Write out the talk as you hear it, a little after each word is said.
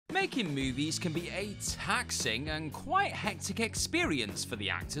Making movies can be a taxing and quite hectic experience for the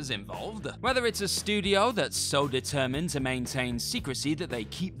actors involved. Whether it's a studio that's so determined to maintain secrecy that they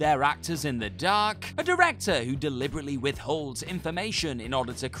keep their actors in the dark, a director who deliberately withholds information in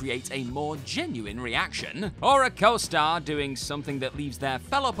order to create a more genuine reaction, or a co-star doing something that leaves their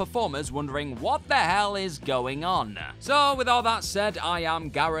fellow performers wondering what the hell is going on. So with all that said, I am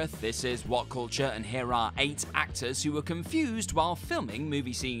Gareth, this is What Culture, and here are 8 actors who were confused while filming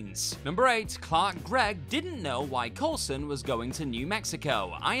movie scenes. Number 8, Clark Gregg didn't know why Coulson was going to New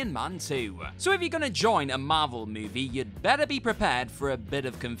Mexico, Iron Man 2. So if you're gonna join a Marvel movie, you'd better be prepared for a bit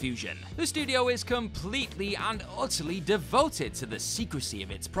of confusion. The studio is completely and utterly devoted to the secrecy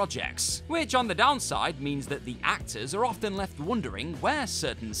of its projects, which on the downside means that the actors are often left wondering where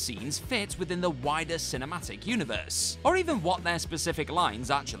certain scenes fit within the wider cinematic universe, or even what their specific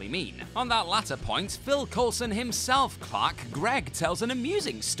lines actually mean. On that latter point, Phil Coulson himself, Clark Gregg, tells an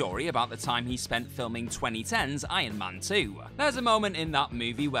amusing story about the time he spent filming 2010's Iron Man 2. There's a moment in that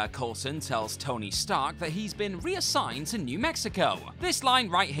movie where Coulson tells Tony Stark that he's been reassigned to New Mexico. This line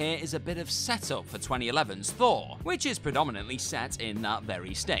right here is a bit of setup for 2011's Thor, which is predominantly set in that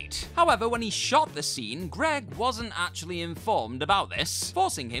very state. However, when he shot the scene, Gregg wasn't actually informed about this,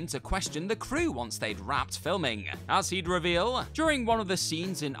 forcing him to question the crew once they'd wrapped filming. As he'd reveal, during one of the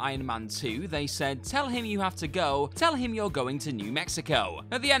scenes in Iron Man 2, they said, "Tell him you have to go, tell him you're going to New Mexico."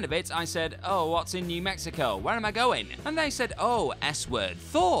 At the end of it, I said, "Oh, what's in New Mexico? Where am I going?" And they said, "Oh, S-word,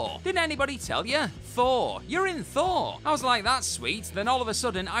 Thor. Didn't anybody tell you? Thor. You're in Thor." I was like, that's sweet. Then all of a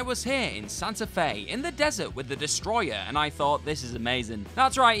sudden, I was here in Santa Fe, in the desert with the Destroyer, and I thought, this is amazing.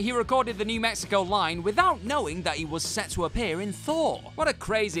 That's right, he recorded the New Mexico line without knowing that he was set to appear in Thor. What a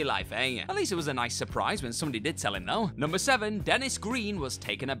crazy life, eh? At least it was a nice surprise when somebody did tell him, though. Number 7, Dennis Green was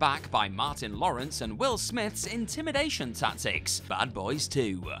taken aback by Martin Lawrence and Will Smith's intimidation tactics, Bad Boys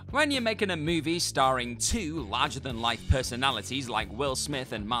 2. When you're making a movie starring 2 larger-than-life personalities like Will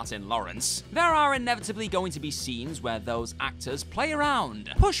Smith and Martin Lawrence, there are inevitably going to be scenes where those actors play around,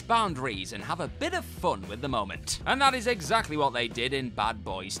 push boundaries, and have a bit of fun with the moment. And that is exactly what they did in Bad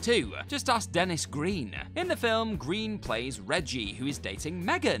Boys 2. Just ask Dennis Green. In the film, Green plays Reggie, who is dating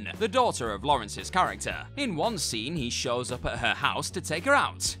Megan, the daughter of Lawrence's character. In one scene, he shows up at her house to take her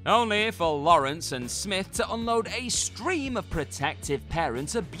out, only for Lawrence and Smith to unload a stream of protective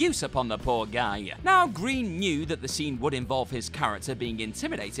parent abuse upon the poor guy. Now, Green knew that the scene would involve his character being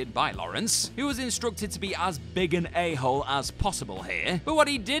intimidated by Lawrence, who was instructed to be as big an a-hole as possible here, but what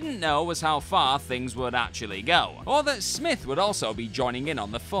he didn't know was how far things would actually go, or that Smith would also be joining in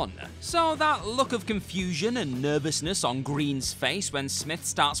on the fun. So that look of confusion and nervousness on Green's face when Smith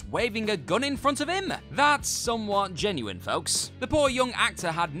starts waving a gun in front of him, that's somewhat genuine, folks. The poor young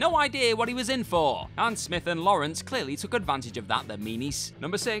actor had no idea what he was in for, and Smith and Lawrence clearly took advantage of that, the meanies.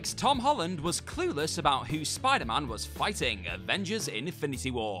 Number 6, Tom Holland was clueless about who Spider-Man was fighting, Avengers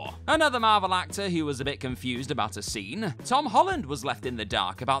Infinity War. Another Marvel actor who was a bit confused about a scene, Tom Holland was left in the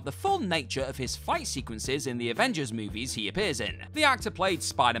dark about the full nature of his fight sequences in the Avengers movies he appears in. The actor played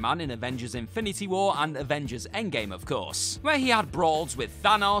Spider-Man in Avengers Infinity War and Avengers Endgame, of course, where he had brawls with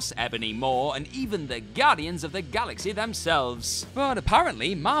Thanos, Ebony Maw, and even the Guardians of the Galaxy themselves. But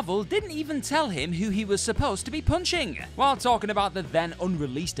apparently, Marvel didn't even tell him who he was supposed to be punching. While talking about the then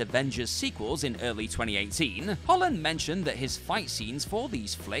unreleased Avengers sequels in early 2018, Holland mentioned that his fight scenes for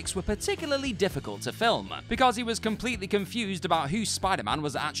these flicks were particularly difficult to film, because he was completely confused about who Spider-Man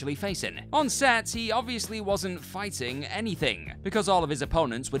was actually facing. On set, he obviously wasn't fighting anything, because all of his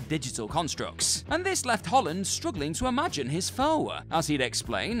opponents were digital constructs, and this left Holland struggling to imagine his foe. As he'd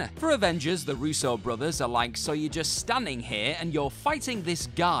explain, for Avengers, the Russo brothers are like, so you're just standing here and you're fighting this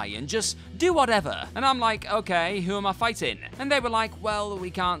guy and just do whatever. And I'm like, okay, who am I fighting? And they were like, well, we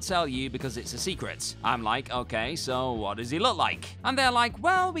can't tell you because it's a secret. I'm like, okay, so what does he look like? And they're like,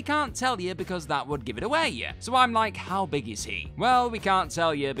 well, we can't tell you because that would give it away. So I'm like, how big is he? Well, we can't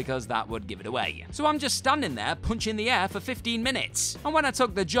tell you because that would give it away. So I'm just standing there punching the air for 15 minutes. And when I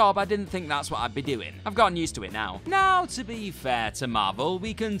took the job, I didn't think that's what I'd be doing. I've gotten used to it now. Now, to be fair to Marvel,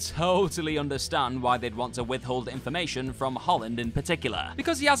 we can totally understand why they'd want to withhold information from Holland in particular,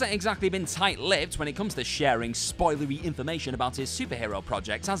 because he hasn't exactly been tight-lipped when it comes to sharing spoilery information about his superhero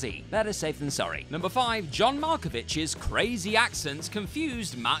projects, has he? Better safe than sorry. Number 5, John Malkovich's crazy accent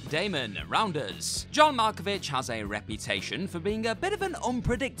confused Matt Damon, Rounders. John Malkovich has a reputation for being a bit of an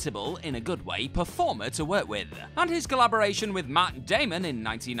unpredictable, in a good way, performer to work with, and his collaboration with Matt Damon in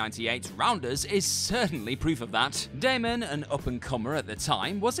 1998's Rounders is certainly proof of that. Damon, an up-and-comer at the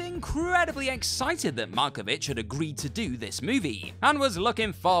time, was incredibly excited that Malkovich had agreed to do this movie, and was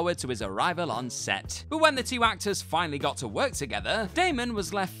looking forward to his arrival arrival on set. But when the two actors finally got to work together, Damon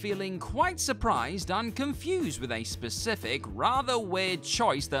was left feeling quite surprised and confused with a specific, rather weird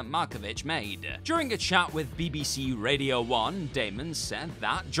choice that Malkovich made. During a chat with BBC Radio 1, Damon said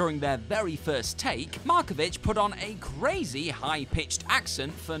that during their very first take, Malkovich put on a crazy high-pitched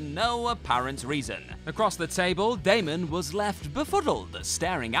accent for no apparent reason. Across the table, Damon was left befuddled,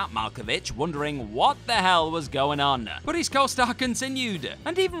 staring at Malkovich, wondering what the hell was going on. But his co-star continued,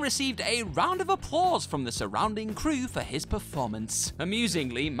 and even received a round of applause from the surrounding crew for his performance.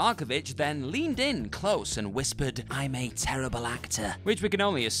 Amusingly, Malkovich then leaned in close and whispered, "I'm a terrible actor," which we can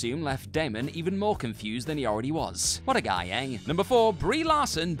only assume left Damon even more confused than he already was. What a guy, eh? Number 4, Brie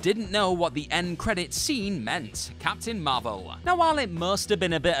Larson didn't know what the end credits scene meant. Captain Marvel. Now, while it must have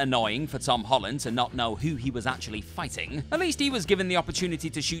been a bit annoying for Tom Holland to not know who he was actually fighting, at least he was given the opportunity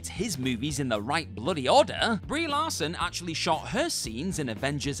to shoot his movies in the right bloody order. Brie Larson actually shot her scenes in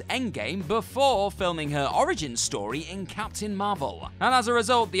Avengers Endgame before filming her origin story in Captain Marvel. And as a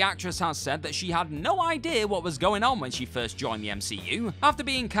result, the actress has said that she had no idea what was going on when she first joined the MCU. After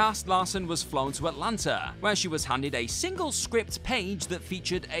being cast, Larson was flown to Atlanta, where she was handed a single script page that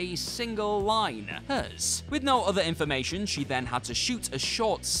featured a single line, hers. With no other information, she then had to shoot a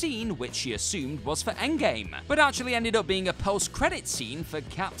short scene which she assumed was for Endgame, but actually ended up being a post-credit scene for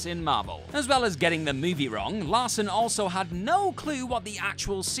Captain Marvel. As well as getting the movie wrong, Larson also had no clue what the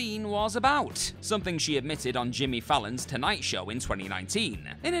actual scene was about, something she admitted on Jimmy Fallon's Tonight Show in 2019.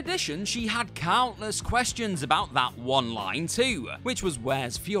 In addition, she had countless questions about that one line too, which was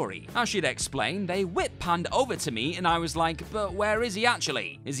 "Where's Fury?" As she'd explained, they whip-panned over to me and I was like, "But where is he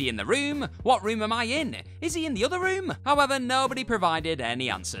actually? Is he in the room? What room am I in? Is he in the other room?" However, nobody provided any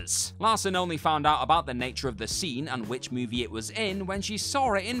answers. Larson only found out about the nature of the scene and which movie it was in when she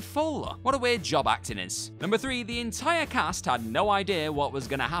saw it in full. What a weird job acting is. Number 3, the entire cast had no idea what was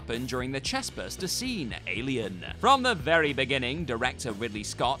gonna happen during the chestburster scene, Alien. From the very beginning, director Ridley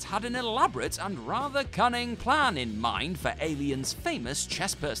Scott had an elaborate and rather cunning plan in mind for Alien's famous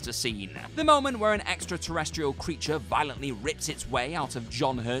chestburster scene. The moment where an extraterrestrial creature violently rips its way out of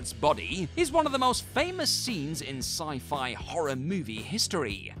John Hurt's body is one of the most famous scenes in sci-fi horror movie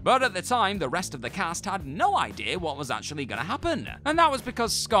history. But at the time, the rest of the cast had no idea what was actually going to happen, and that was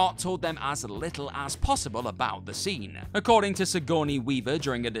because Scott told them as little as possible about the scene. According to Sigourney Weaver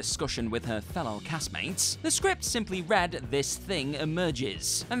during a discussion with her fellow castmates, the script simply read, "This thing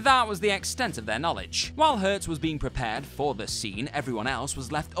emerges," and that was the extent of their knowledge. While Hurt was being prepared for the scene, everyone else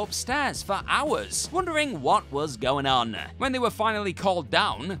was left upstairs for hours, wondering what was going on. When they were finally called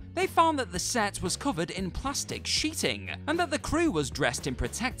down, they found that the set was covered in plastic sheeting, and that the crew was dressed in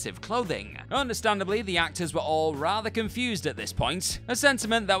protective clothing. Understandably, the actors were all rather confused at this point, a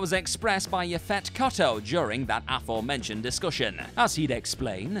sentiment that was expressed by Yaphet Kotto during that aforementioned discussion. As he'd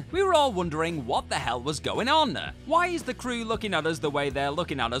explain, "We were all wondering what the hell was going on. Why is the crew looking at us the way they're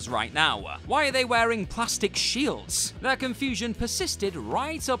looking at us right now? Why are they wearing plastic shields?" Their confusion persisted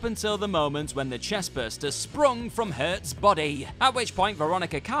right up until the moment when the chestburster sprung from Hurt's body, at which point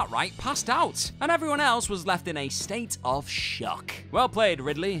Veronica Cartwright passed out, and everyone else was left in a state of shock. Well played,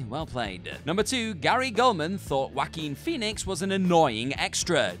 Ridley, well played. Number 2, Gary Gulman thought Joaquin Phoenix was an annoying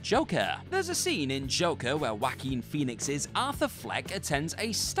extra, Joker. There's a scene in Joker where Joaquin Phoenix's Arthur Fleck attends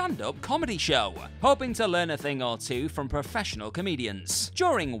a stand-up comedy show, hoping to learn a thing or two from professional comedians.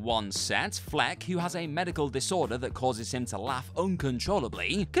 During one set, Fleck, who has a medical disorder that causes him to laugh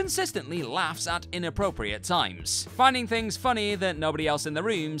uncontrollably, consistently laughs at inappropriate times, finding things funny that nobody else in the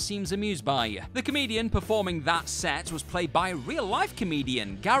room seems amused by. The comedian performing that set was played by real-life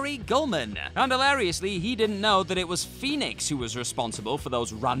comedian Gary Gulman, and hilariously, he didn't know that it was Phoenix who was responsible for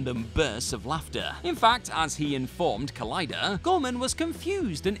those random bursts of laughter. In fact, as he informed Collider, Gulman was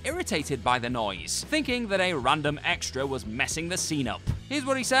confused and irritated by the noise, thinking that a random extra was messing the scene up. Here's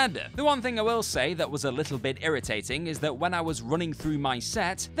what he said: "The one thing I will say that was a little bit irritating is that when I was running through my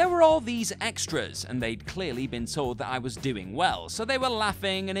set, there were all these extras, and they'd clearly been told that I was doing well, so they were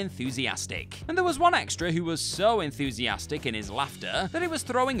laughing and enthusiastic. And there was one extra who was so enthusiastic in his laughter that it was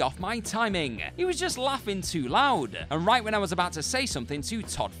throwing off my timing. He was just laughing too loud, and right when I was about to say something to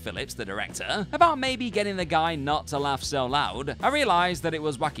Todd Phillips, the director, about maybe getting the guy not to laugh so loud, I realized that it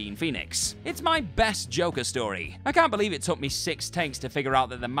was Joaquin Phoenix. It's my best Joker story. I can't believe it took me 6 takes to figure figure out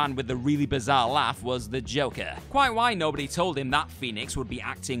that the man with the really bizarre laugh was the Joker. Quite why nobody told him that Phoenix would be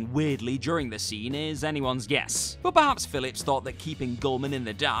acting weirdly during the scene is anyone's guess. But perhaps Phillips thought that keeping Gulman in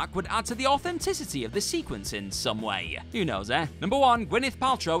the dark would add to the authenticity of the sequence in some way. Who knows, eh? Number 1, Gwyneth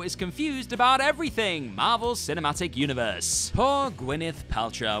Paltrow is confused about everything Marvel's Cinematic Universe. Poor Gwyneth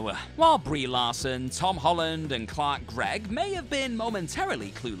Paltrow. While Brie Larson, Tom Holland, and Clark Gregg may have been momentarily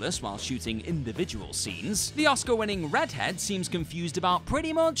clueless while shooting individual scenes, the Oscar-winning redhead seems confused about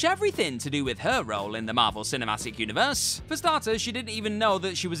pretty much everything to do with her role in the Marvel Cinematic Universe. For starters, she didn't even know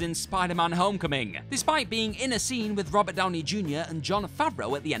that she was in Spider-Man Homecoming, despite being in a scene with Robert Downey Jr. and Jon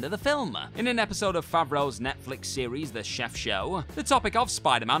Favreau at the end of the film. In an episode of Favreau's Netflix series The Chef Show, the topic of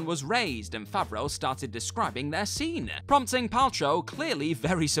Spider-Man was raised and Favreau started describing their scene, prompting Paltrow, clearly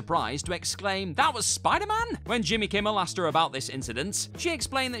very surprised, to exclaim, "That was Spider-Man?" When Jimmy Kimmel asked her about this incident, she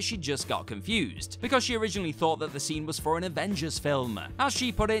explained that she just got confused, because she originally thought that the scene was for an Avengers film. As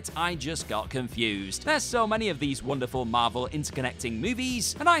she put it, "I just got confused. There's so many of these wonderful Marvel interconnecting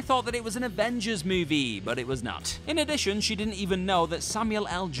movies, and I thought that it was an Avengers movie, but it was not." In addition, she didn't even know that Samuel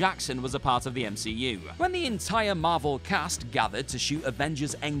L. Jackson was a part of the MCU. When the entire Marvel cast gathered to shoot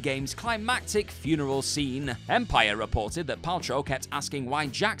Avengers Endgame's climactic funeral scene, Empire reported that Paltrow kept asking why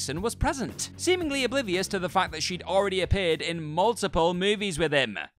Jackson was present, seemingly oblivious to the fact that she'd already appeared in multiple movies with him.